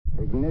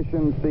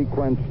Ignition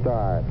sequence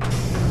start.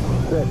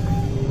 6,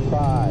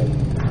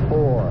 5,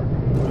 4,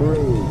 3,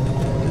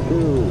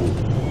 2,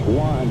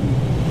 1,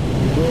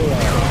 0.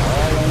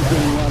 All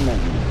engine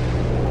running.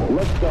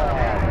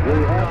 Liftoff. We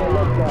have a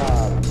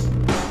liftoff.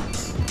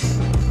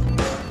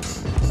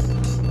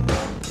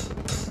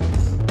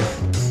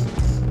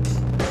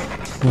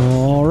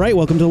 All right,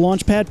 welcome to the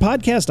Launchpad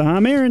Podcast.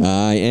 I'm Aaron.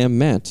 I am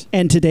Matt.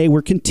 And today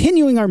we're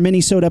continuing our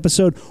Mini-Sode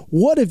episode,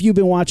 What Have You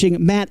Been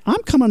Watching? Matt,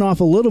 I'm coming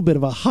off a little bit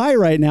of a high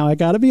right now, I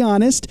gotta be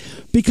honest,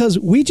 because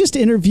we just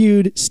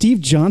interviewed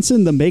Steve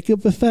Johnson, the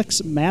makeup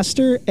effects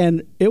master,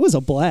 and it was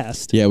a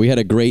blast. Yeah, we had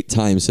a great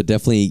time, so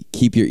definitely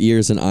keep your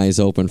ears and eyes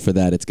open for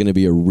that. It's going to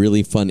be a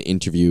really fun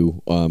interview,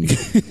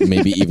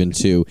 maybe even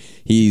two.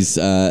 He's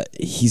done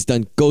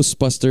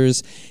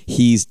Ghostbusters,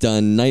 he's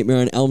done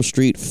Nightmare on Elm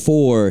Street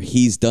 4,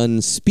 he's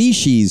done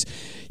Species,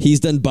 he's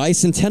done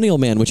Bicentennial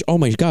Man, which, oh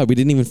my God, we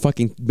didn't even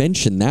fucking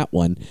mention that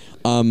one.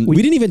 We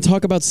didn't even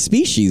talk about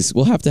Species.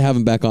 We'll have to have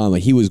him back on.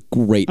 Like, he was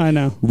great. I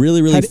know.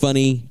 Really, really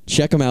funny.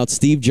 Check him out.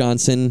 Steve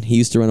Johnson. He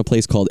used to run a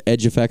place called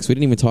Edge Effects. We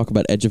didn't even talk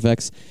about Edge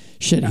Effects.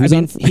 Shit,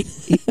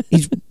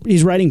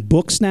 he's writing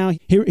books now.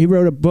 He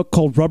wrote a book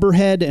called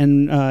Rubberhead,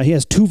 and he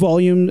has two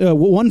volumes.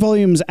 One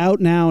volume's out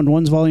now, and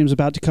one volume's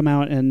about to come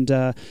out, and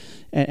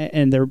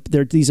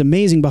they're these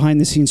amazing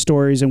behind the scenes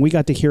stories, and we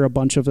got to hear a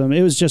bunch of them.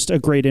 It was just a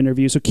great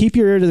interview. So keep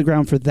your ear to the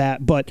ground for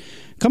that. But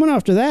coming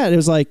after that, it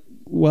was like,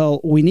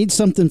 well, we need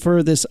something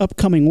for this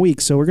upcoming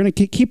week, so we're going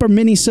to keep our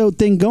Mini-Sode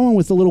thing going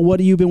with a little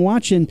What Have You Been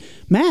Watching?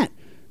 Matt,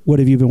 what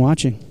have you been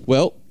watching?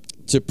 Well,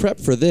 to prep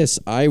for this,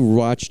 I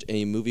watched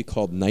a movie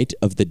called Night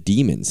of the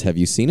Demons. Have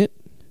you seen it?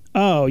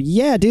 Oh,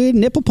 yeah, dude.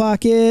 Nipple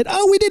pocket.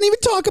 Oh, we didn't even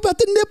talk about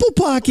the nipple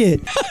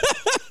pocket.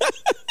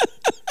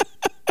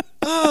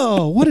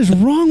 Oh, what is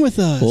wrong with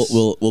us?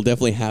 We'll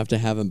definitely have to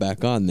have him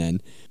back on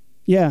then.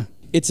 Yeah.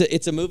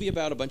 It's a movie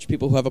about a bunch of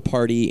people who have a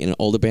party in an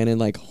old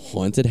abandoned, like,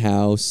 haunted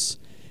house,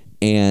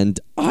 and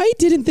I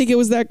didn't think it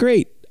was that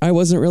great. I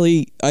wasn't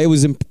really. I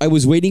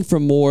was waiting for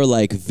more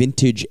like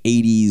vintage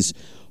 80s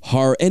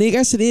horror, and I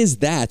guess it is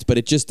that, but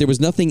there was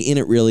nothing in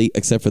it really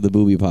except for the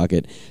booby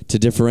pocket to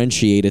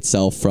differentiate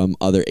itself from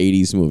other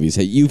 80s movies.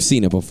 Hey, you've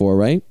seen it before,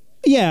 right?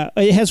 Yeah,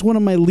 it has one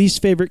of my least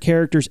favorite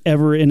characters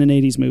ever in an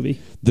 80s movie.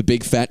 The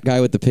big fat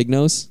guy with the pig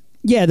nose?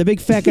 Yeah, the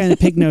big fat guy in the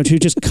pig nose who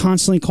just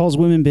constantly calls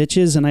women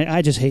bitches, and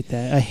I just hate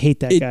that. I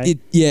hate that guy.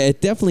 It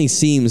definitely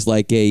seems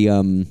like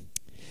a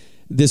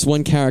this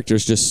one character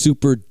is just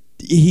super.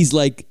 He's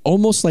like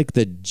almost like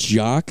the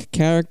jock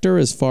character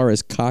as far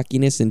as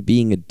cockiness and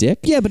being a dick.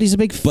 Yeah, but he's a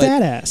big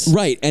fat ass.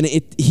 Right, and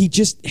he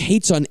just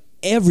hates on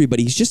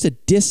everybody. He's just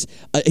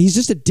he's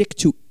just a dick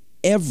to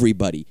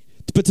everybody.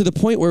 But to the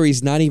point where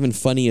he's not even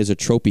funny as a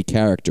tropey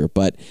character.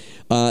 But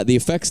the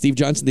effects, Steve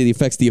Johnson did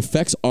the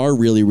effects are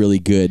really, really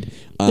good.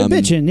 They're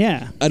bitchin',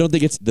 yeah. I don't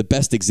think it's the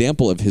best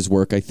example of his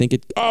work. I think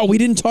we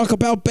didn't talk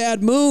about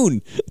Bad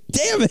Moon.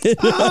 Damn it.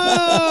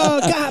 Oh,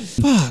 God,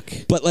 fuck.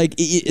 But like...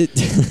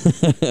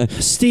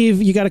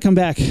 Steve, you got to come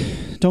back.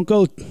 Don't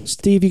go,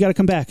 Steve, you got to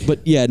come back.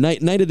 But yeah,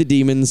 Night of the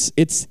Demons,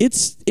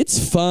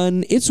 it's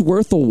fun. It's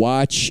worth a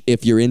watch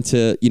if you're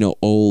into,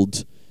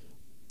 old...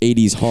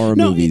 80s horror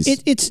movies.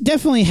 It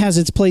definitely has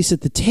its place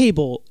at the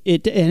table.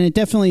 It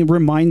definitely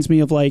reminds me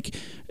of like,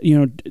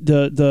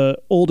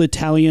 the old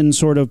Italian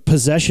sort of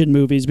possession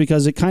movies,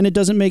 because it kind of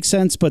doesn't make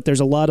sense, but there's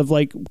a lot of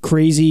like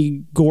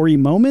crazy gory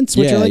moments,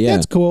 which are like,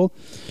 that's cool.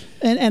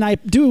 And I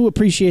do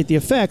appreciate the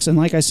effects. And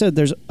like I said,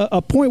 there's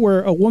a point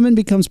where a woman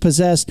becomes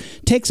possessed,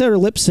 takes out her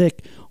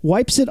lipstick,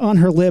 wipes it on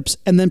her lips,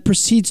 and then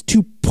proceeds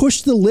to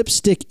push the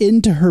lipstick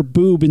into her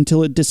boob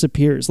until it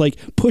disappears. Like,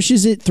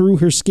 pushes it through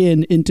her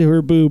skin into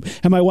her boob.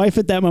 And my wife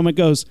at that moment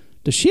goes,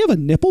 does she have a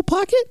nipple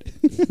pocket?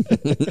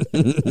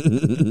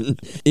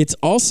 It's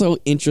also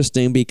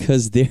interesting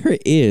because there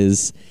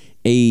is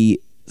a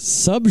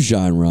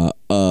subgenre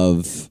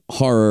of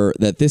horror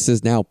that this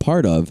is now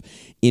part of,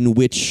 in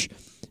which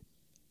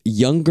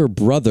younger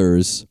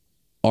brothers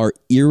are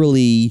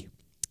eerily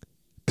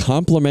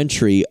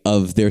complimentary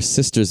of their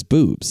sister's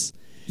boobs.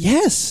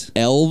 Yes.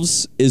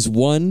 Elves is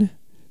one.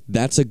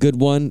 That's a good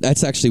one.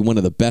 That's actually one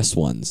of the best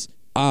ones.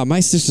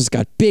 My sister's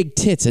got big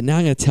tits, and now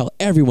I'm going to tell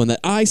everyone that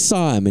I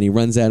saw him, and he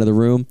runs out of the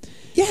room.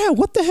 Yeah,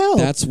 what the hell?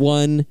 That's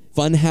one.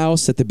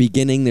 Funhouse, at the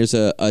beginning, there's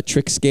a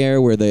trick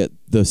scare where the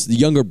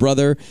younger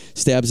brother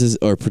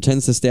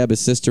pretends to stab his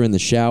sister in the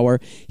shower.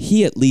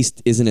 He at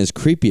least isn't as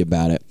creepy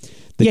about it.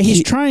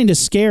 He's trying to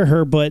scare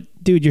her, but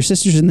dude, your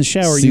sister's in the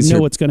shower. You know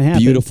what's going to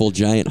happen. Beautiful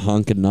giant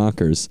honking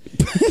knockers.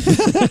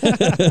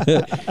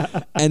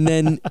 And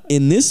then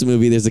in this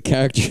movie, there's a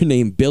character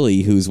named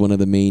Billy, who's one of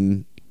the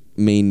main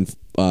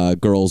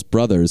girl's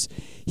brothers.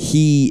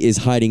 He is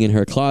hiding in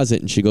her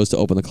closet, and she goes to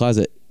open the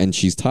closet, and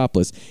she's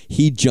topless.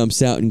 He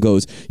jumps out and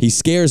goes. He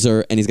scares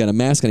her, and he's got a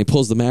mask on. He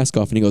pulls the mask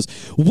off, and he goes,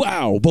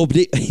 "Wow,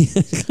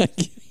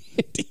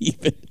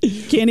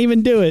 Can't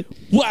even do it.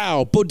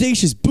 Wow,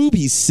 bodacious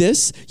boobies,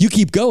 sis. You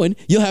keep going,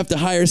 you'll have to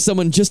hire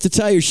someone just to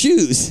tie your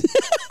shoes."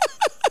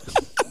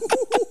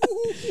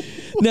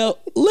 Now,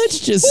 let's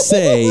just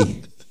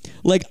say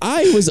Like,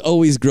 I was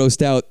always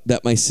grossed out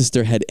that my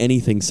sister had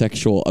anything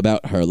sexual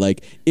about her.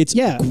 Like, it's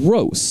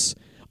gross.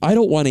 I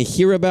don't want to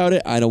hear about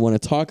it. I don't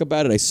want to talk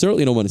about it. I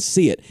certainly don't want to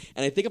see it.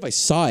 And I think if I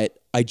saw it,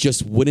 I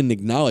just wouldn't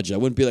acknowledge it. I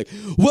wouldn't be like,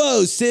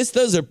 whoa, sis,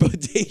 those are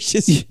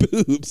bodacious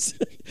boobs.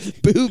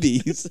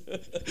 Boobies.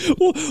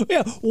 Well,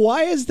 yeah.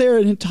 Why is there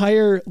an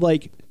entire,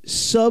 like,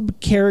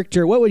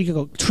 sub-character, what would you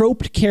call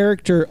troped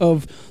character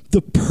of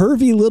the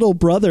pervy little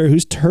brother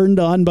who's turned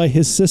on by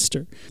his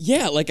sister?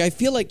 Yeah, like, I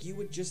feel like you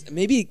would just,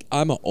 maybe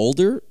I'm an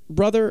older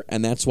brother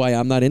and that's why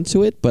I'm not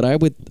into it, but I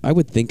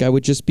would think I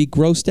would just be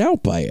grossed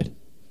out by it.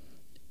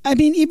 I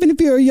mean, even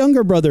if you're a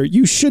younger brother,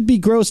 you should be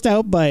grossed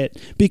out by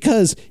it,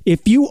 because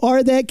if you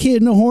are that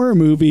kid in a horror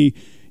movie,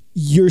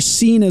 you're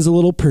seen as a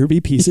little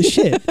pervy piece of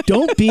shit.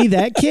 Don't be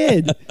that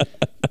kid.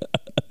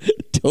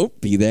 Don't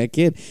be that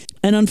kid.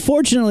 And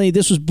unfortunately,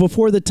 this was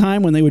before the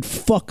time when they would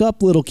fuck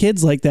up little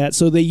kids like that.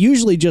 So they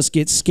usually just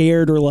get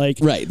scared or like...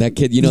 Right, that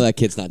kid, that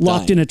kid's not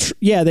locked dying.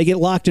 They get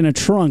locked in a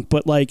trunk.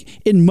 But like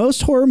in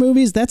most horror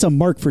movies, that's a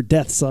mark for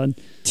death, son.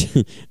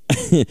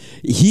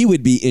 He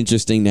would be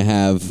interesting to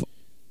have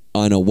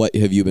on a what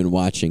have you been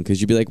watching,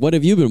 because you'd be like, what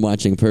have you been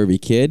watching,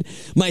 pervy kid?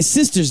 My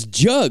sister's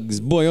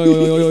jugs, boy.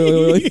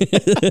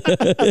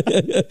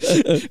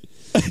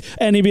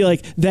 And he'd be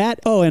like, that,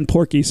 and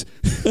Porky's.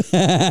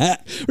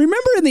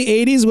 Remember in the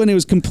 80s when it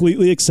was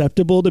completely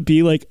acceptable to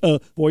be like a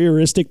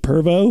voyeuristic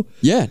pervo?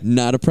 Yeah,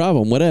 not a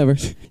problem, whatever.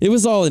 It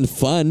was all in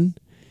fun.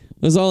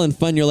 It was all in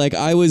fun. You're like,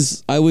 I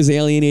was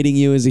alienating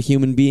you as a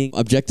human being,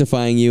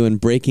 objectifying you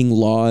and breaking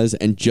laws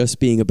and just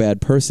being a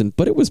bad person,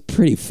 but it was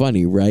pretty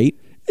funny, right?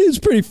 It was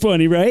pretty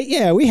funny, right?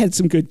 Yeah, we had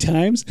some good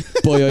times.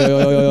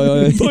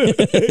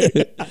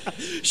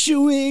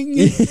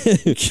 Shooing.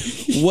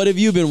 What have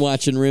you been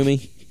watching,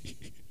 Rumi?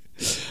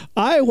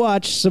 I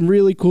watched some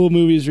really cool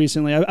movies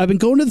recently. I've been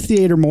going to the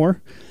theater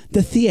more.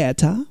 The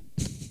theater.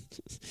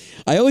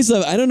 I always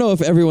love, I don't know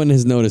if everyone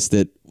has noticed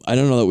it. I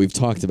don't know that we've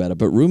talked about it,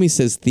 but Rumi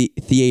says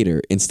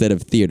theater instead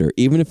of theater.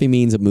 Even if he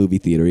means a movie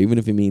theater, even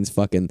if he means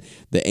fucking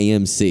the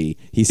AMC,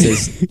 he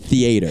says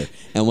theater.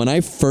 And when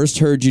I first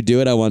heard you do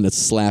it, I wanted to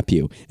slap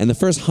you. And the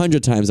first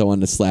 100 times I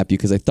wanted to slap you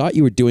because I thought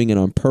you were doing it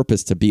on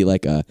purpose to be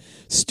like a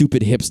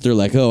stupid hipster,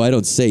 like, oh, I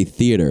don't say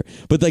theater.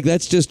 But like,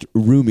 that's just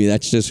Rumi.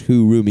 That's just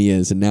who Rumi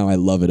is. And now I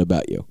love it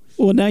about you.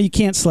 Well, now you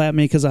can't slap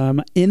me because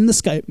I'm in the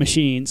Skype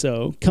machine.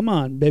 So come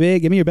on, baby,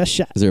 give me your best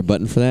shot. Is there a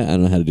button for that? I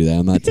don't know how to do that.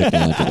 I'm not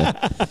technological.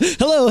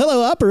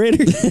 Hello,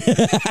 operator.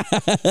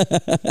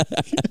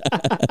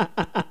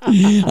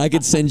 I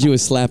could send you a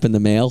slap in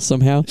the mail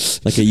somehow,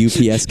 like a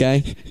UPS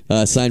guy.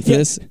 Sign for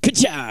this.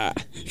 Ka-cha!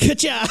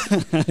 Ka-cha!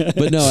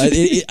 But no,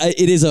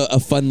 it is a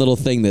fun little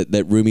thing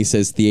that Rumi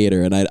says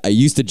theater, and I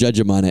used to judge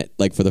him on it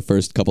like for the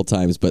first couple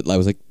times, but I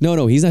was like,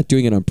 no, he's not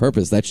doing it on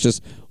purpose. That's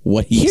just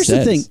what he says.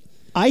 Here's the thing.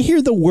 I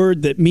hear the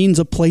word that means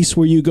a place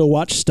where you go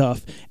watch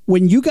stuff.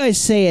 When you guys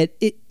say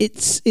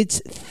it's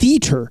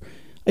theater.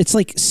 It's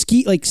like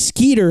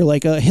skeeter,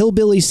 like a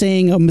hillbilly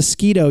saying a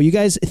mosquito. You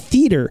guys,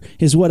 theater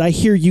is what I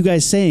hear you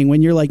guys saying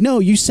when you're like, no,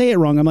 you say it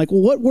wrong. I'm like,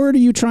 well, what word are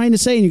you trying to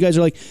say? And you guys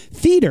are like,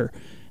 theater.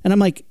 And I'm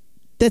like,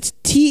 that's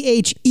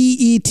THEETER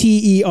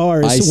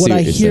is what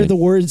I hear the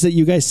words that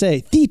you guys say.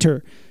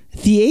 Theater.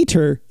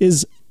 Theater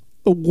is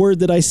a word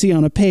that I see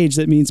on a page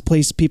that means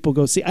place people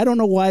go see. I don't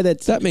know why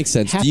that makes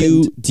sense.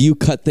 Happened. Do you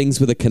cut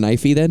things with a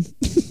knife then?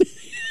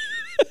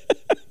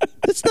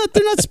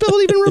 They're not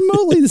spelled even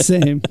remotely the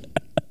same.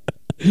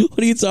 What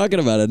are you talking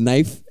about? A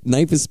knife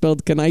is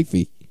spelled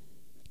knifey.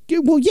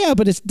 Well, yeah,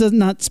 but it's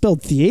not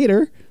spelled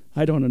theater.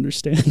 I don't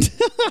understand.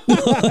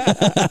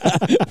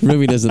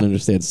 Ruby doesn't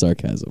understand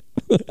sarcasm.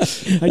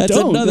 That's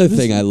another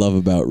thing I love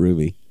about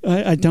Ruby.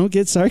 I don't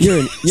get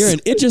sarcasm. You're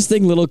an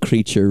interesting little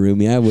creature,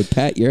 Rumi. I would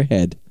pat your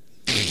head.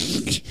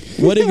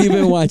 What have you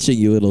been watching,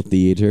 you little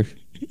theater?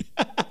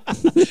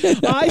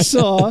 I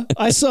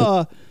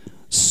saw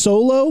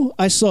Solo,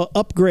 I saw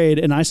Upgrade,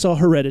 and I saw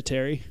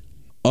Hereditary.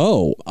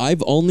 Oh,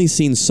 I've only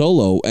seen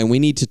Solo, and we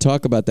need to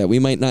talk about that. We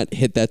might not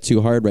hit that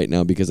too hard right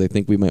now because I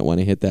think we might want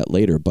to hit that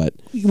later. But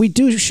we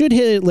should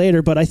hit it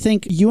later. But I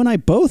think you and I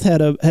both had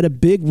a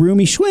big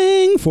Roomy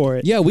swing for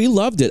it. Yeah, we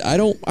loved it. I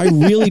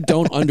really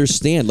don't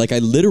understand. Like, I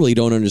literally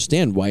don't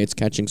understand why it's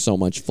catching so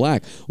much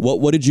flack.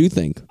 What did you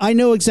think? I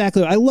know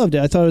exactly. I loved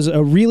it. I thought it was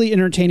a really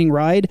entertaining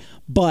ride,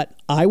 but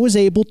I was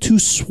able to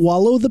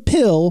swallow the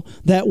pill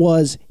that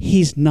was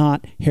he's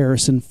not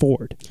Harrison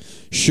Ford.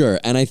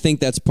 Sure, and I think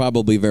that's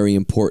probably very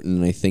important,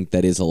 and I think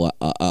that is a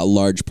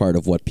large part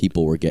of what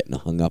people were getting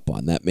hung up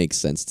on. That makes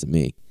sense to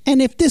me.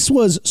 And if this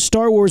was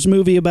Star Wars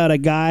movie about a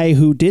guy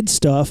who did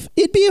stuff,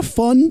 it'd be a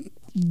fun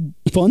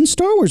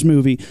Star Wars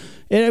movie.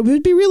 It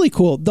would be really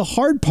cool. The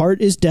hard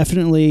part is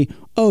definitely,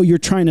 oh, you're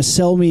trying to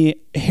sell me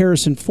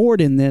Harrison Ford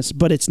in this,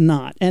 but it's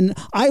not. And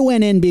I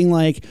went in being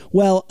like,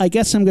 well, I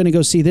guess I'm going to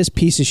go see this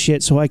piece of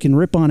shit so I can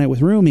rip on it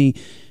with Rumi.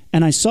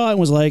 And I saw it and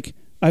was like,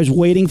 I was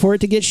waiting for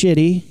it to get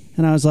shitty.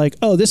 And I was like,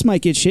 oh, this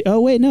might get shitty. Oh,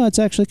 wait, no, it's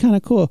actually kind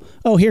of cool.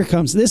 Oh, here it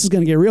comes. This is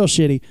going to get real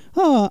shitty.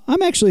 Oh,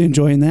 I'm actually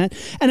enjoying that.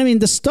 And I mean,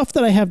 the stuff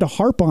that I have to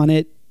harp on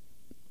it,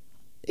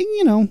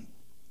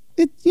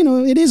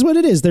 it is what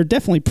it is. There are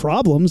definitely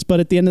problems, but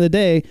at the end of the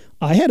day,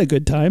 I had a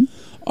good time.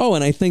 Oh,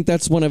 and I think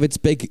that's one of its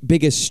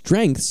biggest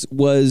strengths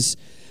was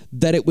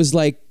that it was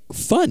like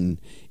fun.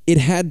 It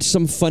had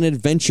some fun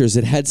adventures.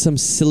 It had some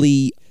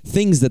silly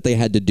things that they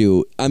had to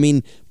do. I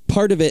mean,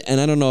 part of it, and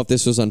I don't know if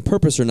this was on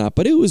purpose or not,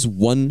 but it was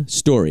one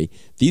story.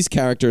 These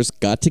characters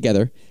got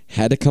together,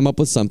 had to come up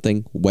with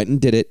something, went and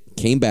did it,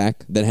 came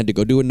back, then had to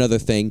go do another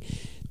thing.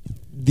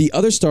 The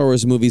other Star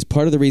Wars movies,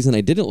 part of the reason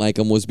I didn't like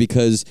them was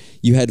because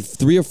you had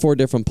 3 or 4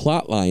 different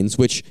plot lines,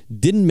 which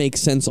didn't make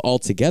sense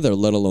altogether,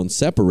 let alone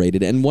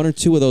separated. And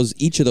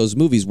each of those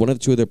movies, 1 or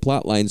 2 of their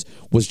plot lines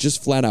was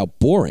just flat out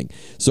boring.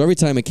 So every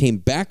time it came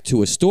back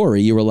to a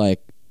story, you were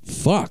like,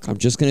 fuck, I'm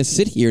just going to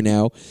sit here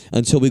now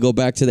until we go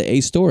back to the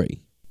A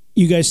story.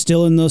 You guys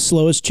still in the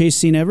slowest chase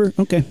scene ever?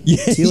 Okay.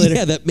 Yeah, see you later.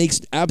 Yeah, that makes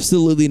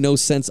absolutely no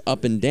sense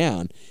up and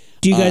down.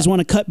 Do you guys want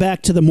to cut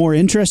back to the more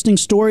interesting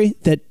story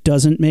that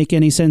doesn't make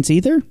any sense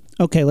either?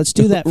 Okay, let's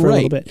do that for a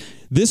little bit.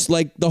 This,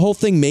 the whole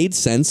thing made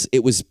sense.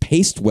 It was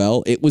paced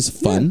well. It was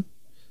fun.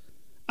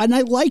 Yeah. And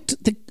I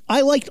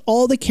liked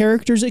all the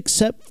characters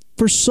except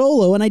for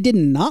Solo, and I did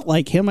not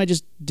like him.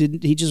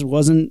 He just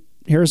wasn't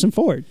Harrison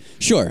Ford.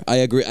 Sure, I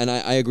agree, and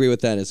I agree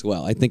with that as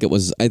well. I think it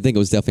was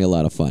definitely a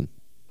lot of fun.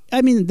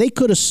 I mean, they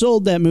could have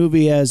sold that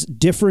movie as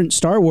different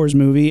Star Wars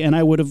movie, and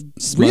I would have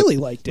really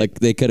liked it. Like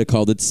they could have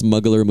called it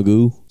Smuggler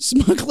Magoo.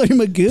 Smuggler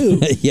Magoo.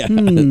 Yeah.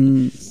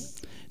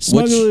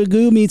 Smuggler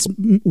Magoo meets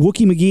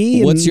Wookie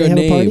McGee. What's your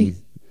name? A party?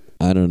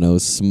 I don't know.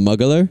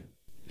 Smuggler?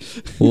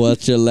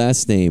 What's your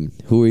last name?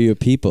 Who are your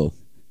people?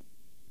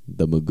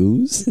 The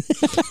Magoos?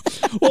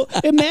 Well,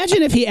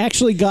 imagine if he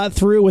actually got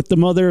through with the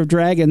Mother of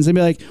Dragons and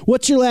be like,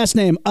 what's your last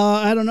name?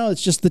 I don't know.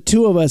 It's just the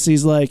 2 of us.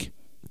 He's like,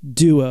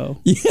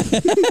 Duo. Yeah.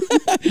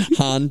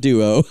 Han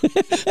Duo.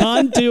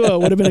 Han Duo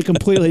would have been a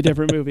completely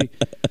different movie.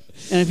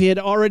 And if he had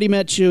already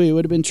met Chewie, it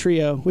would have been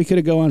Trio. We could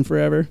have gone on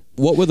forever.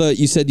 What were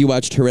you said you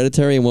watched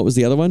Hereditary, and what was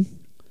the other one?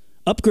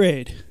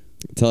 Upgrade.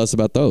 Tell us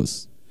about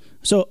those.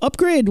 So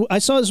Upgrade, I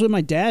saw this with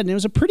my dad, and it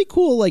was a pretty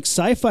cool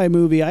sci-fi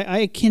movie. I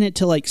akin it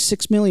to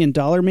 $6 Million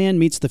Man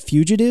meets The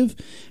Fugitive.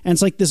 And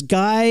it's this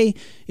guy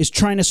is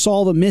trying to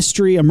solve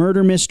a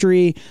murder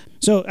mystery.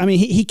 So, I mean,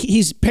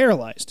 he's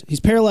paralyzed.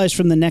 He's paralyzed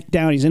from the neck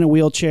down. He's in a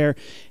wheelchair,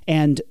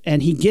 and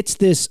he gets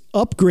this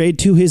upgrade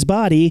to his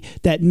body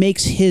that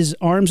makes his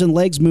arms and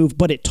legs move,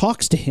 but it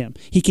talks to him.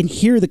 He can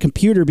hear the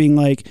computer being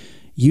like,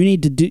 you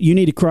need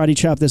to karate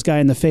chop this guy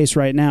in the face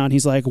right now. And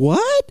he's like,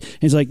 what? And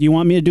he's like, you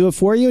want me to do it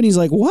for you? And he's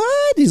like,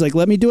 what? He's like,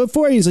 let me do it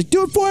for you. He's like,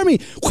 do it for me.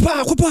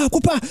 Whoop-ah, whoop-ah,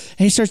 whoop-ah. And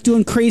he starts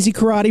doing crazy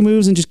karate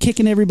moves and just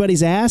kicking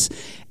everybody's ass.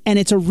 And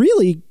it's a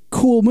really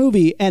cool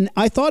movie. And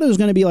I thought it was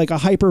going to be a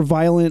hyper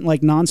violent,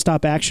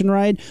 nonstop action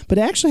ride, but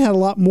it actually had a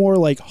lot more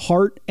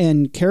heart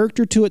and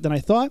character to it than I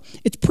thought.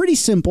 It's pretty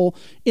simple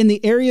in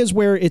the areas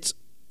where it's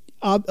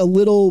a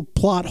little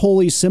plot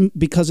holy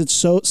because it's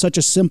such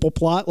a simple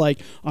plot.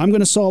 I'm going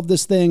to solve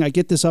this thing. I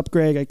get this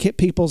upgrade. I kick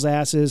people's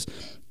asses.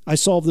 I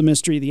solve the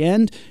mystery. The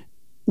end.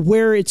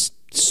 Where it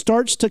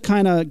starts to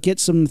kind of get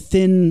some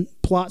thin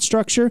plot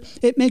structure,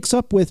 it makes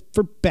up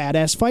for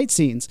badass fight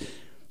scenes.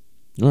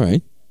 All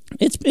right.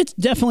 It's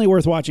definitely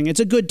worth watching.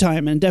 It's a good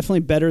time and definitely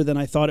better than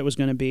I thought it was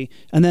going to be.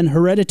 And then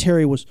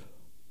Hereditary was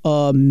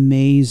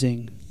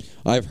amazing.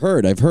 I've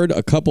heard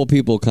a couple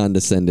people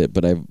condescend it,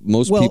 but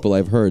most people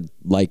I've heard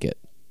like it.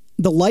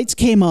 The lights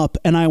came up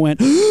and I went,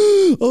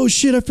 oh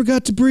shit, I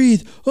forgot to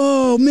breathe.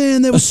 Oh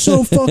man, that was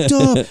so fucked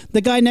up.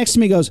 The guy next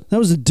to me goes, that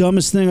was the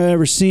dumbest thing I've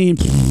ever seen.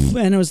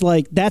 And it was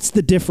that's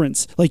the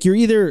difference. You're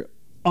either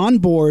on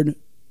board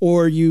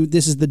or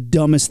this is the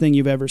dumbest thing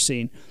you've ever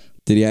seen.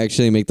 Did he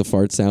actually make the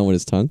fart sound with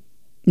his tongue?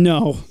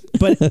 No,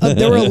 but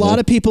there were a lot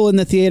of people in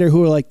the theater who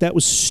were like, that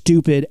was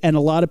stupid. And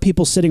a lot of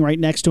people sitting right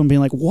next to him being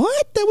like,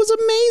 what? That was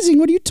amazing.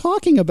 What are you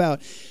talking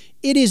about?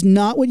 It is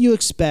not what you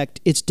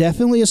expect. It's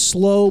definitely a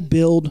slow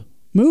build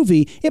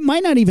movie. It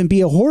might not even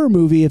be a horror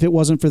movie if it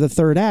wasn't for the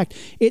third act.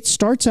 It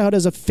starts out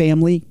as a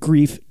family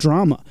grief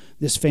drama.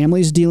 This family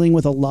is dealing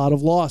with a lot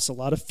of loss, a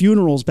lot of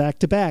funerals back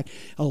to back,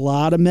 a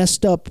lot of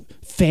messed up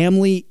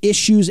family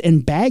issues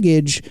and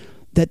baggage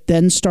that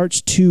then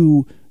starts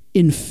to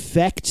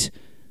infect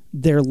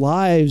their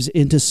lives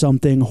into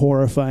something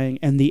horrifying,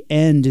 and the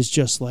end is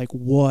just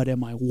what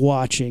am I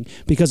watching?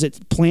 Because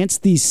it plants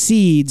these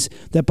seeds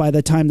that by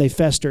the time they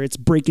fester, it's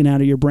breaking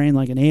out of your brain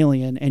like an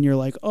alien, and you're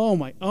like, oh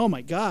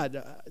my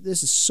God,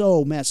 this is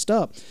so messed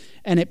up.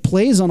 And it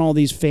plays on all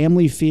these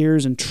family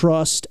fears and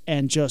trust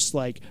and just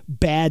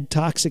bad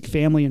toxic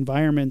family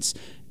environments.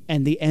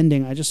 And the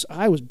ending,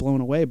 I was blown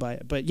away by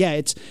it. But yeah,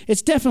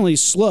 it's definitely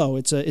slow.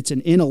 It's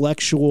an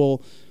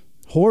intellectual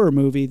horror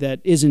movie that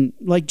isn't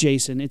like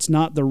Jason. It's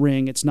not The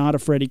Ring. It's not a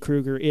Freddy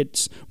Krueger.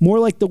 It's more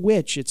like The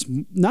Witch. It's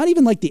not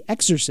even like The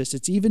Exorcist.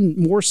 It's even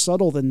more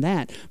subtle than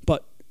that.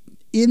 But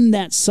in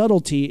that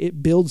subtlety,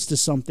 it builds to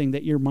something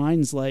that your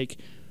mind's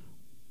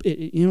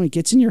it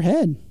gets in your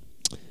head.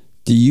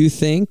 Do you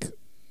think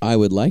I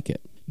would like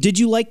it? Did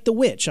you like The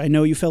Witch? I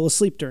know you fell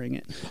asleep during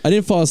it. I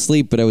didn't fall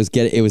asleep, but it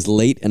was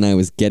late and I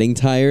was getting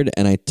tired,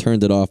 and I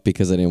turned it off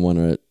because I didn't want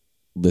to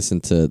listen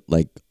to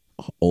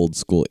old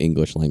school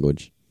English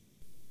language.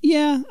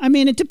 Yeah, I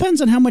mean, it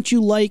depends on how much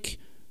you like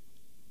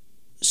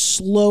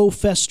slow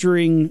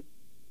festering,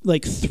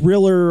 like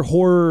thriller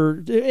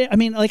horror. I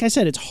mean, like I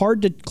said, it's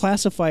hard to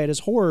classify it as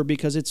horror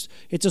because it's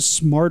a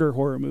smarter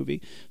horror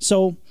movie.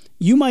 So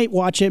you might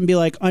watch it and be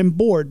like, I'm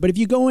bored. But if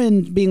you go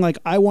in being like,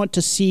 I want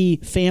to see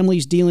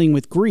families dealing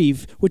with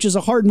grief, which is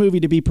a hard movie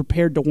to be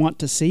prepared to want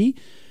to see,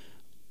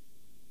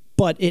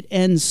 but it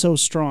ends so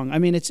strong. I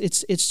mean, it's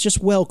just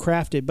well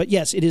crafted. But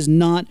yes, it is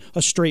not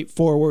a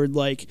straightforward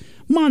like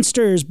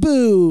monsters,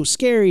 boo,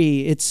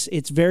 scary.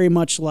 It's very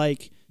much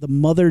like the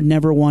mother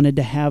never wanted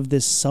to have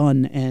this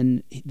son,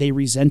 and they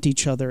resent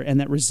each other, and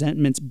that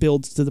resentment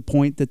builds to the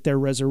point that they're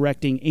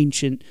resurrecting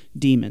ancient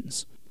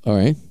demons. All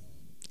right,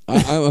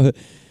 I'm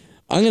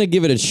gonna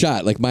give it a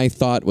shot. Like, my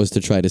thought was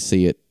to try to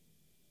see it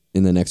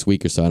in the next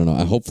week or so. I don't know.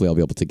 Hopefully I'll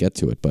be able to get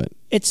to it, but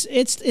it's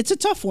a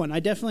tough one. I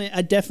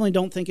definitely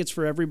don't think it's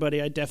for everybody.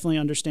 I definitely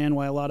understand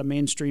why a lot of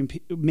mainstream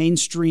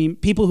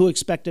people who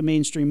expect a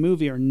mainstream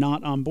movie are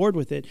not on board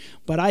with it.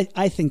 But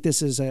I think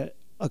this is a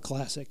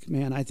classic,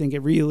 man. I think it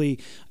really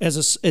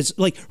as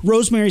like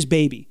Rosemary's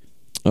Baby.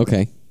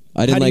 Okay.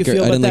 I didn't like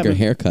her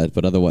haircut,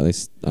 but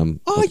otherwise, you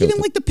didn't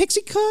like the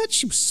pixie cut?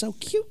 She was so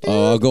cute, dude.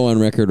 Oh, I'll go on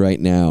record right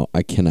now.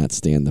 I cannot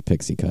stand the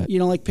pixie cut. You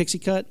don't like pixie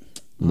cut?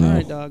 No. All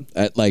right, dog.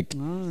 All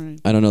right.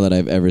 I don't know that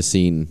I've ever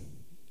seen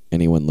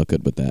anyone look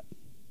good with that.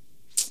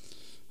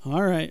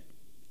 All right.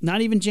 Not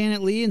even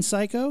Janet Leigh in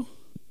Psycho?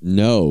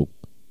 No.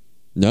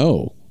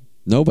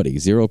 Nobody.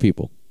 0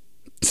 people.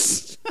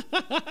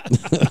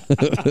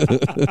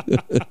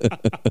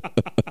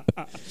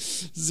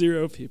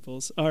 Zero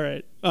peoples. All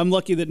right. I'm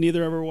lucky that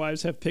neither of our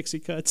wives have pixie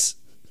cuts.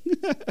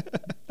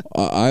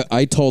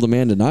 I told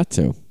Amanda not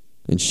to,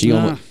 and she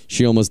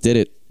almost did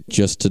it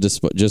just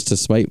to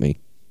spite me.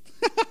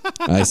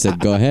 I said,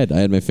 go ahead. I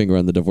had my finger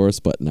on the divorce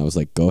button. I was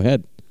like, go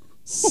ahead.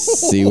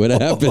 See what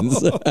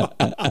happens.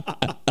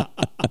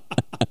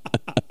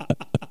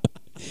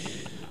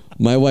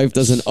 My wife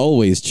doesn't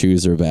always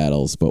choose her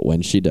battles, but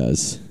when she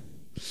does.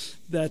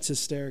 That's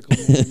hysterical,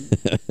 man.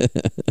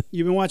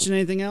 You been watching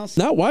anything else?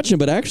 Not watching,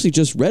 but I actually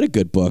just read a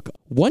good book.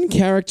 One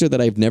character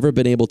that I've never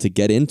been able to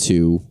get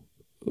into,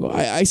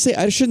 I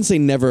shouldn't say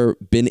never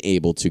been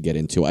able to get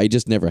into, I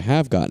just never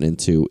have gotten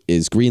into,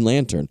 is Green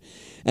Lantern.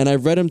 And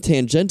I've read him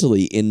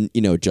tangentially in,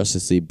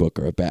 Justice League book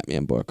or a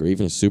Batman book or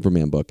even a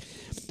Superman book.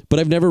 But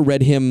I've never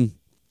read him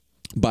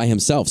by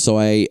himself. So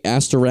I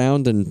asked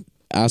around and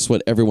asked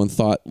what everyone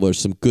thought were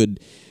some good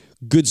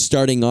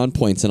starting on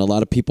points. And a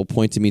lot of people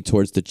pointed me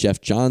towards the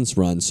Jeff Johns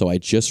run. So I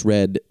just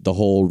read the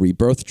whole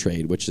Rebirth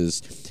trade, which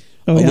is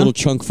a little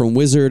chunk from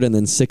Wizard and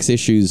then 6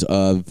 issues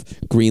of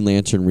Green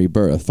Lantern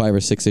Rebirth, 5 or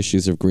 6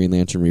 issues of Green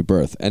Lantern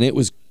Rebirth. And it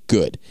was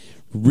good.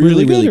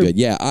 Really good.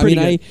 Yeah. I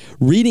mean,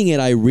 reading it,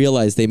 I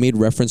realized they made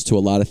reference to a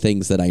lot of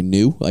things that I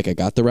knew. Like, I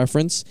got the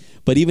reference.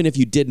 But even if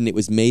you didn't, it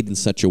was made in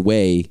such a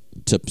way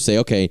to say,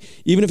 okay,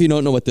 even if you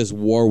don't know what this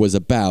war was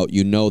about,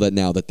 you know that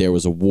now that there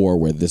was a war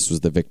where this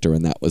was the victor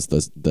and that was the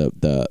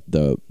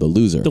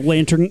loser.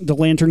 The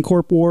Lantern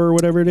Corp War or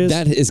whatever it is.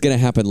 That is going to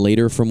happen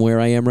later from where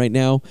I am right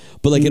now.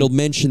 But it'll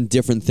mention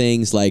different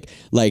things like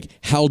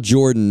Hal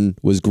Jordan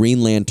was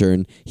Green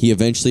Lantern. He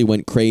eventually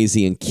went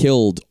crazy and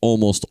killed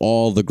almost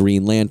all the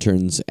Green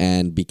Lanterns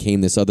and became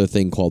this other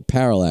thing called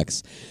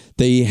Parallax.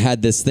 They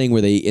had this thing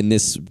where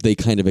they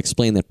kind of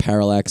explained that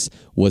Parallax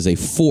was a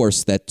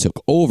force that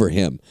took over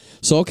him.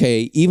 So,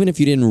 okay, even if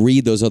you didn't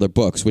read those other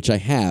books, which I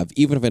have,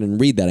 even if I didn't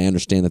read that, I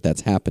understand that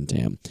that's happened to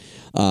him.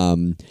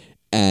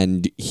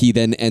 And he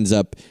then ends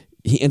up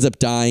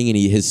dying, and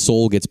his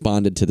soul gets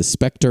bonded to the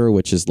Spectre,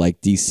 which is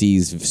like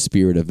DC's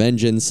spirit of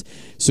vengeance.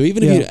 So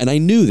even if and I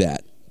knew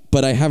that,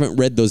 but I haven't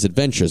read those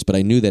adventures, but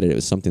I knew that it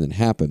was something that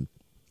happened.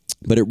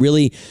 But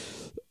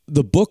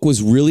the book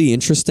was really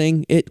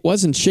interesting. It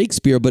wasn't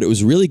Shakespeare, but it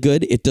was really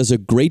good. It does a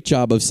great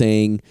job of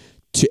saying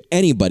to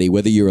anybody,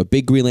 whether you're a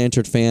big Green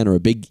Lantern fan or a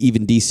big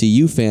even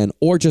DCU fan,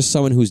 or just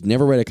someone who's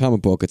never read a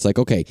comic book, it's like,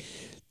 okay,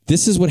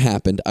 this is what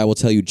happened. I will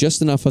tell you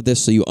just enough of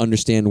this so you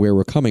understand where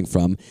we're coming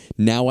from.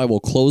 Now I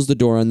will close the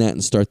door on that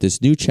and start this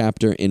new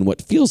chapter in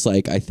what feels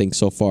like, I think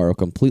so far, a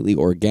completely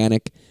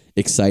organic,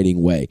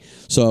 exciting way.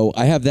 So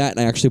I have that, and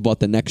I actually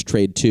bought the next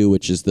trade too,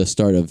 which is the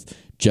start of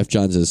Jeff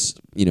Johns's,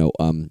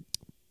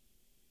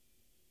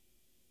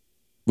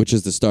 which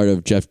is the start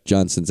of Jeff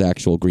Johnson's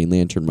actual Green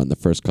Lantern run, the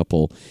first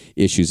couple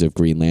issues of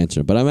Green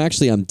Lantern. But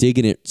I'm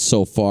digging it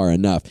so far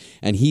enough.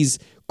 And he's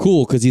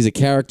cool because he's a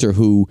character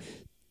who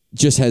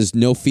just has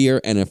no fear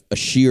and a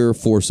sheer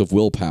force of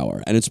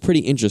willpower. And it's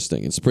pretty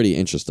interesting.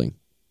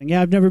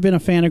 Yeah, I've never been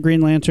a fan of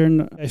Green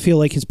Lantern. I feel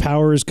like his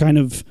power is kind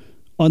of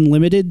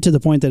unlimited to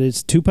the point that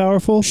it's too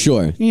powerful.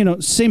 Sure.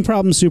 Same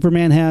problem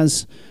Superman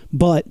has,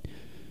 but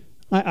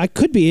I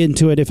could be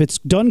into it if it's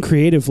done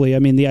creatively. I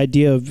mean, the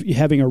idea of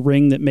having a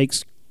ring that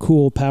makes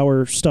cool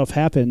power stuff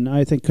happen,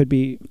 I think could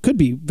be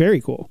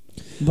very cool.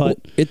 But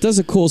it does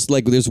a cool,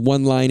 there's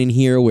one line in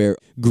here where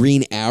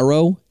Green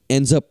Arrow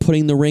ends up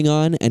putting the ring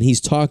on, and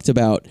he's talked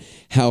about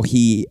how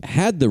he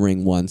had the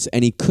ring once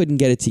and he couldn't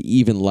get it to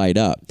even light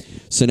up.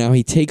 So now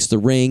he takes the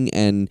ring,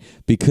 and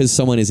because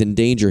someone is in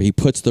danger, he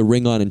puts the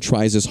ring on and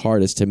tries his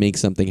hardest to make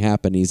something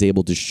happen. He's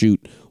able to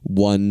shoot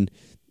one,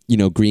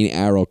 green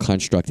arrow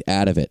construct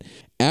out of it.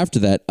 After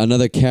that,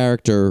 another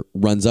character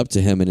runs up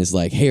to him and is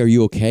like, "Hey, are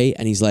you okay?"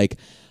 And he's like,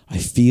 "I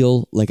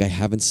feel like I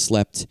haven't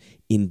slept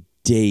in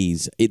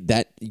days.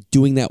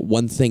 Doing that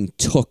one thing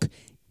took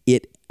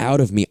it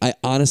out of me. I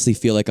honestly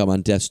feel like I'm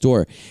on death's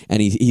door."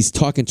 And he's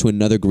talking to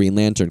another Green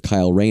Lantern,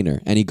 Kyle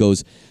Rayner, and he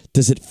goes,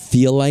 "Does it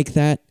feel like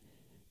that?"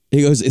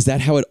 He goes, "Is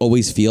that how it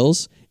always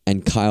feels?"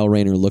 And Kyle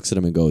Rayner looks at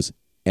him and goes,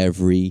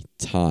 "Every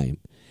time."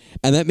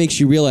 And that makes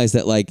you realize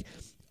that, like,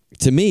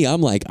 to me,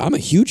 I'm a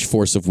huge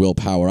force of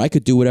willpower. I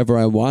could do whatever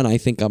I want. I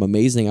think I'm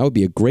amazing. I would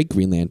be a great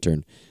Green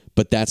Lantern.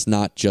 But that's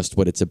not just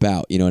what it's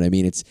about. You know what I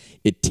mean?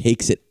 It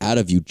takes it out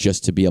of you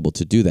just to be able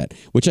to do that,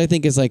 which I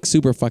think is like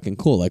super fucking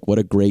cool. Like, what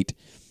a great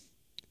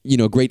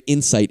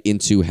insight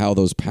into how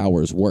those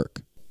powers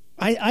work.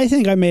 I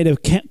think I may have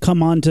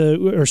come on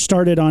to or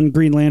started on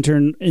Green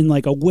Lantern in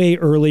like a way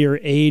earlier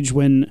age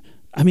when,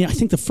 I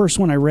think the first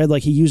one I read,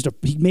 like he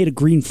made a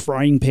green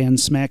frying pan,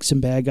 smack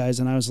some bad guys,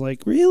 and I was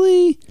like,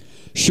 really?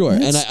 Sure,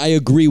 and I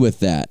agree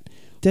with that.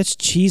 That's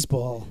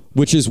cheeseball.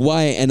 Which is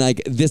why,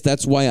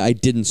 that's why I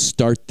didn't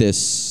start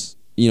this,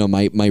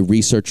 my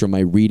research or my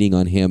reading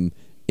on him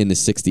in the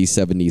 60s,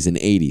 70s, and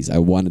 80s. I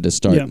wanted to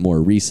start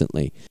more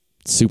recently.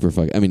 Super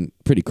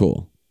pretty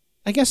cool.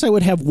 I guess I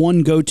would have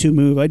one go-to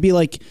move. I'd be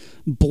like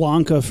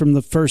Blanca from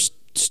the first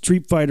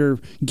Street Fighter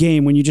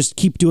game when you just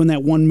keep doing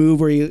that one move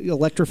where he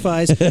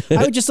electrifies.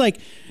 I would just like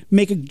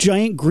make a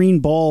giant green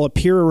ball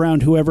appear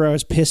around whoever I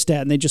was pissed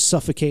at, and they just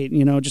suffocate,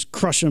 just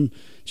crush them,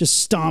 just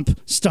stomp,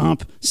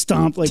 stomp,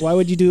 stomp. Like, why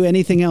would you do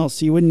anything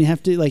else? You wouldn't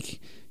have to,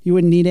 you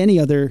wouldn't need any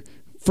other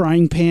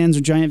frying pans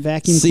or giant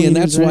vacuum cleaners. See, and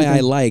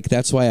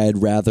that's why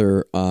I'd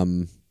rather,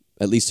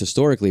 at least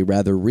historically,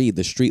 rather read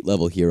the street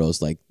level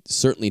heroes, like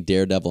certainly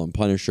Daredevil and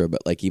Punisher,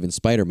 but like even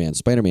Spider-Man.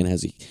 Spider-Man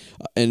has,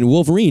 and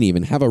Wolverine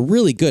even have a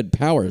really good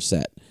power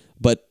set,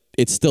 but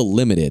it's still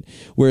limited.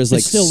 Whereas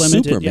like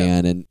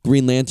Superman and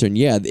Green Lantern,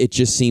 it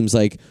just seems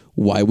like,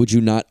 why would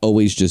you not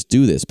always just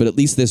do this? But at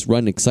least this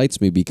run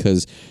excites me,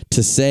 because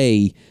to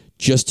say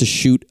just to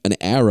shoot an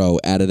arrow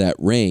out of that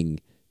ring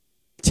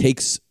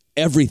takes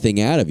everything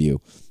out of you.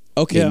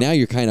 Okay, now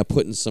you're kind of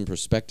putting some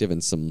perspective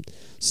and some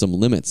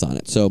limits on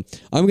it. So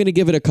I'm going to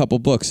give it a couple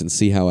books and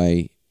see how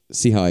I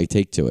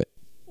take to it.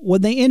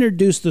 When they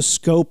introduced the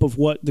scope of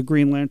what the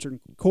Green Lantern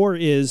Corps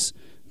is,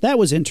 that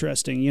was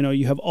interesting.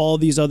 You have all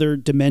these other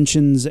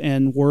dimensions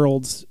and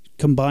worlds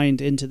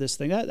combined into this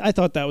thing. I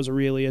thought that was a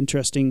really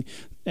interesting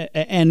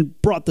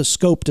and brought the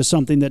scope to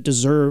something that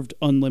deserved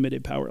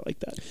unlimited power like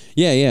that.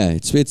 Yeah.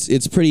 It's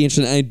pretty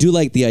interesting. I do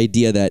like the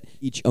idea that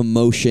each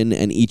emotion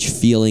and each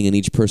feeling and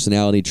each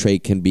personality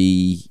trait can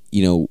be,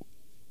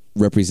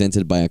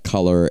 represented by a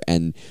color,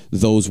 and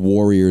those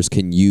warriors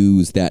can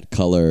use that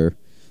color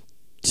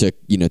to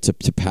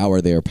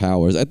power their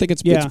powers. I think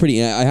it's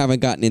pretty. I haven't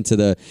gotten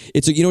into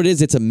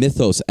it's a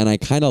mythos, and I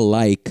kind of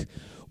like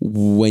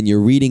when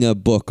you're reading a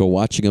book or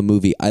watching a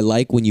movie. I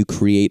like when you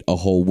create a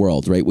whole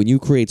world, right? When you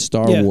create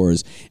Star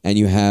Wars and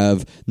you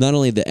have not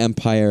only the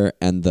Empire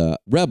and the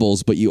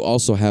Rebels, but you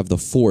also have the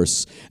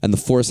Force, and the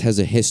Force has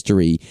a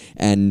history,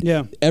 and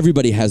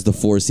everybody has the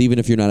Force, even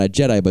if you're not a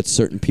Jedi, but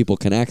certain people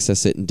can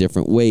access it in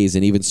different ways,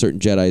 and even certain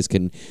Jedis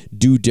can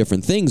do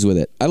different things with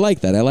it. I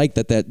like that. I like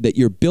that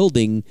you're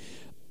building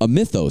a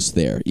mythos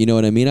there. You know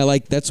what I mean?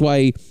 That's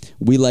why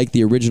we like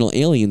the original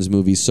Aliens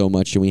movies so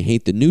much, and we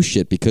hate the new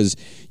shit, because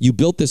you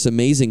built this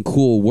amazing,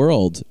 cool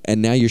world,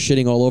 and now you're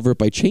shitting all over it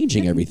by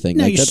changing everything.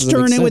 No, you're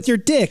stirring it with your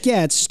dick.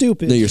 Yeah, it's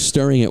stupid. No, you're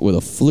stirring it with a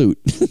flute.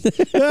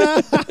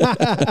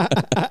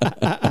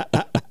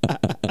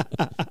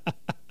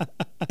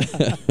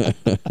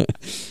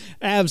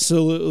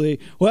 Absolutely.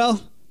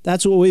 Well,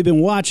 that's what we've been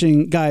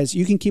watching. Guys,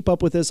 you can keep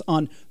up with us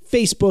on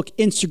Facebook,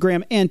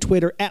 Instagram, and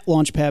Twitter at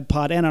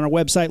LaunchpadPod, and on our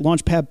website,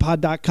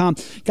 launchpadpod.com.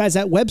 Guys,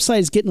 that website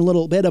is getting a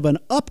little bit of an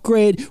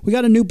upgrade. We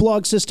got a new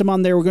blog system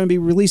on there. We're going to be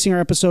releasing our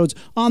episodes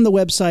on the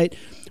website.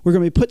 We're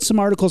going to be putting some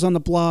articles on the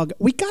blog.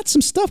 We got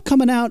some stuff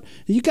coming out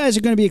that you guys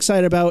are going to be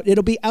excited about.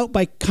 It'll be out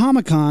by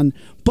Comic-Con,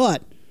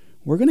 but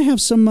we're going to have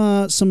some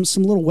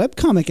little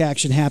webcomic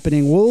action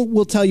happening.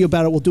 We'll tell you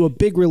about it. We'll do a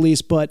big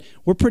release, but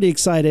we're pretty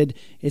excited.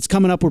 It's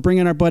coming up. We're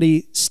bringing our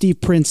buddy Steve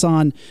Prince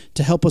on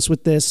to help us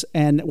with this,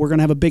 and we're going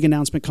to have a big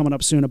announcement coming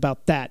up soon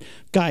about that.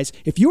 Guys,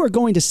 if you are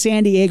going to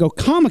San Diego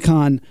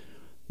Comic-Con,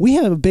 we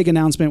have a big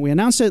announcement. We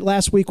announced it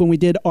last week when we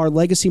did our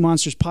Legacy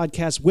Monsters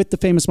podcast with the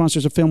famous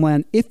Monsters of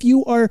Filmland. If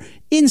you are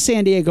in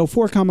San Diego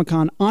for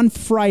Comic-Con on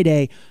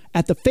Friday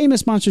at the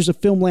famous Monsters of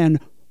Filmland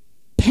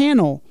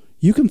panel,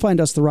 you can find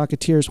us, the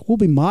Rocketeers. We'll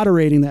be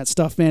moderating that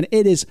stuff, man.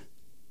 It is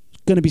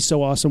going to be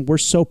so awesome. We're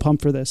so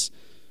pumped for this.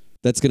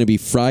 That's going to be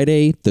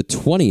Friday the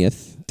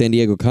 20th, San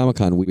Diego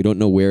Comic-Con. We don't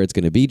know where it's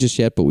going to be just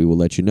yet, but we will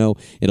let you know.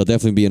 It'll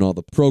definitely be in all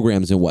the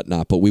programs and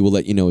whatnot, but we will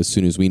let you know as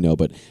soon as we know.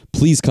 But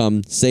please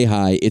come, say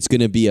hi. It's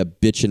going to be a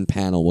bitchin'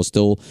 panel. We're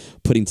still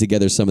putting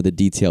together some of the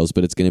details,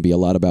 but it's going to be a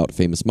lot about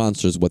Famous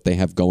Monsters, what they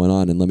have going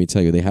on. And let me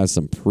tell you, they have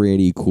some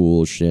pretty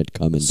cool shit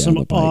coming down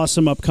the pike. Some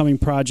awesome upcoming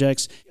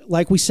projects.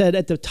 Like we said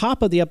at the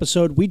top of the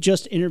episode, we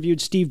just interviewed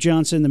Steve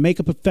Johnson, the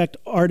makeup effect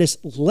artist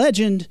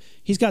legend.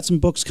 He's got some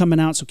books coming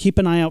out, so keep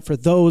an eye out for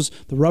those,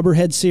 the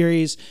Rubberhead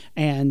series,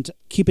 and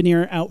keep an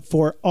ear out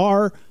for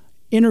our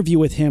interview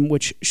with him,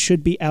 which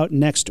should be out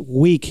next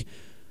week.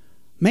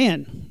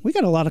 Man, we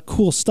got a lot of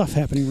cool stuff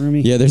happening, Rumi.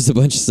 Yeah, there's a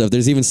bunch of stuff.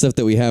 There's even stuff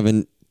that we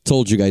haven't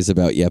told you guys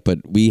about yet, but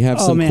we have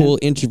some cool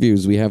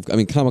interviews. We have,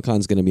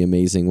 Comic-Con's going to be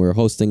amazing. We're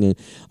hosting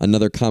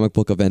another comic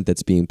book event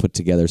that's being put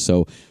together,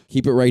 so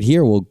keep it right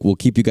here. We'll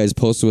keep you guys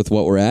posted with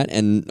what we're at,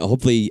 and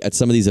hopefully at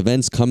some of these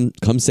events, come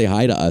say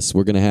hi to us.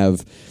 We're going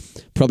to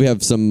probably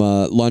have some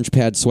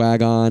Launchpad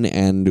swag on,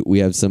 and we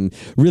have some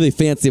really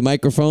fancy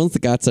microphones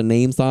that got some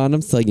names on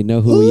them, so you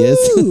know who he is.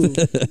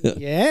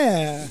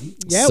 Yeah,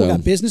 so. We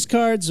got business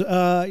cards. We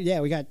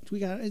got.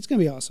 It's gonna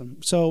be awesome.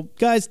 So,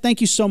 guys, thank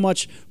you so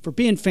much for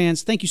being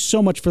fans. Thank you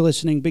so much for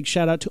listening. Big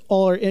shout out to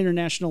all our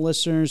international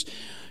listeners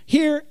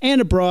here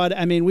and abroad.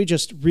 We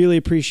just really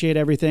appreciate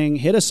everything.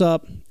 Hit us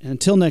up. And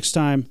until next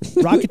time,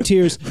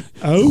 Rocketeers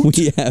out.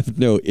 We have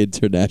no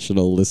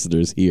international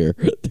listeners here.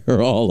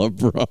 They're all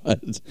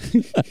abroad.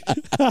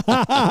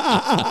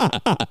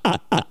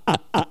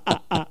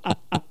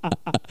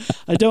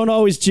 I don't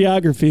always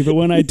geography, but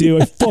when I do,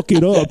 I fuck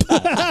it up.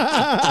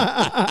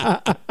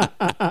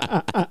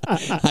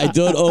 I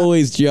don't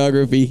always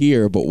geography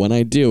here, but when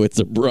I do, it's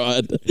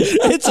abroad.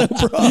 It's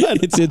abroad.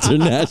 It's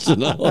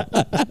international.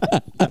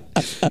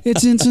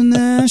 It's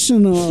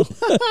international.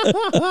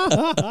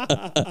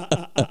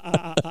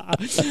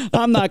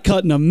 I'm not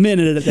cutting a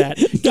minute of that.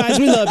 Guys,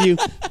 we love you.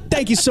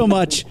 Thank you so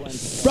much.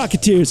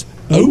 Rocketeers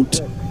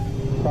out.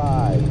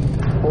 5,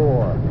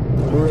 4,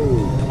 3,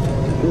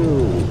 2,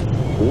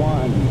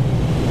 1,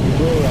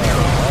 0.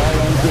 All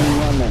engine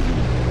running.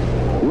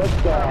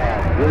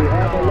 Liftoff. We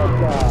have a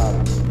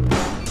liftoff.